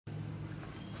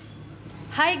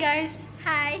Hi guys!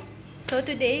 Hi! So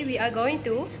today we are going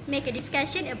to make a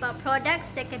discussion about products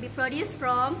that can be produced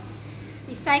from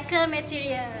recycled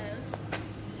materials.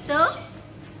 So,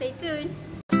 stay tuned!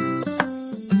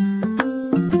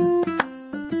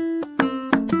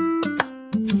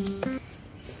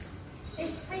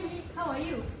 Hey, hi Nick, how are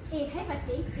you? Hey, hi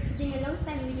Fatih. It's been a long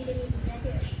time we didn't meet each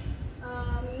other.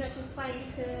 Not too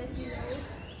fine because,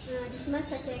 this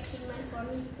month such a hectic month for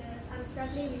me because I'm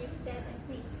struggling with tests and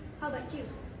quiz. How about you?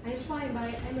 I'm fine,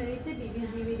 but I'm a little bit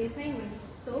busy with the assignment.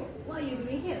 So, what are you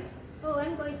doing here? Oh,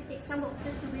 I'm going to take some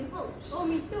boxes to bring home. Oh,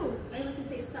 me too. I want to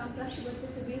take some plastic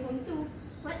bottles to bring home too.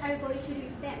 What are you going to do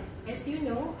with them? As you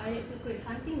know, I like to create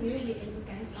something new with any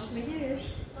kinds of materials.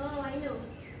 Oh, I know.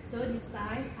 So this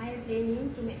time, I am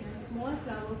planning to make a small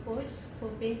flower pot for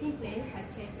planting plants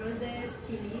such as roses,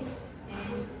 chilies,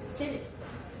 and salad.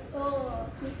 Oh,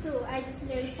 me too. I just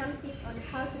learned some tips on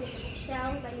how to make a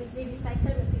bookshelf by using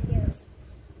recycled materials.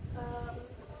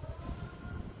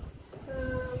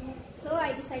 So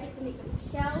I decided to make a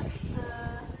bookshelf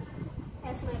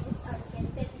as my books are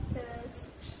scattered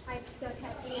because I don't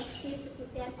have enough space to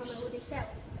put them on my wooden shelf.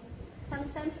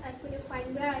 Sometimes I couldn't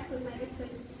find where I put my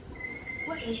reference book.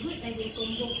 What a good idea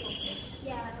from both of us.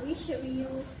 Yeah, we should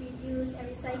reuse, reduce, and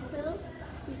recycle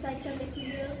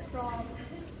materials from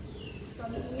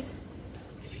this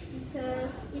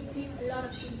because it gives a lot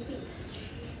of benefits.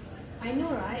 I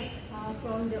know, right?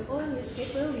 From the old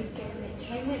newspaper, we can make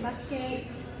handmade basket.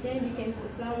 Then we can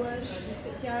put flowers or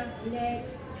biscuit jars in that.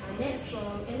 And next,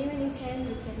 from aluminum can,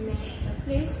 we can make a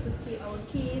place to keep our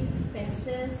keys,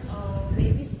 pencils, or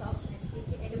baby socks and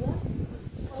stick it at the wall.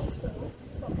 Also,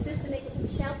 boxes to make a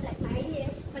bookshelf like my idea.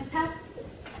 Fantastic!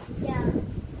 Yeah,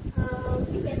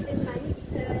 we can save money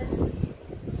because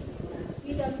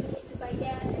you don't need to buy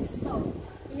that at the store.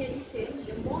 In addition,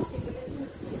 the most important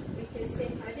thing is we can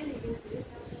save other living things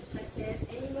such as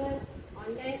animals,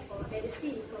 on land, or at the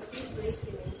sea from these waste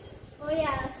remains. Oh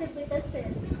yeah, save the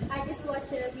turtle. I just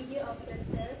watched a video of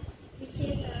turtle, which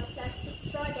is a plastic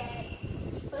straw that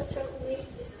people throw away in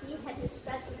the sea had been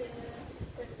stuck in the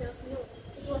turtle's nose.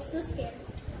 It was so scary.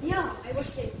 Yeah, I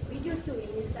watched that video too in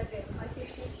Instagram. I feel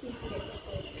pretty to get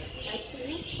scared. I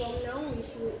think from now we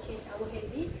should change our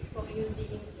habit from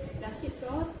using plastic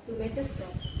straw to metal straw.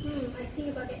 I think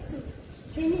about that too.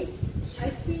 Hey Nick, I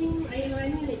think I am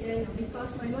running late right now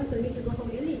because my mom told me to go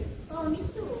home early. Oh, me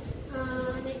too.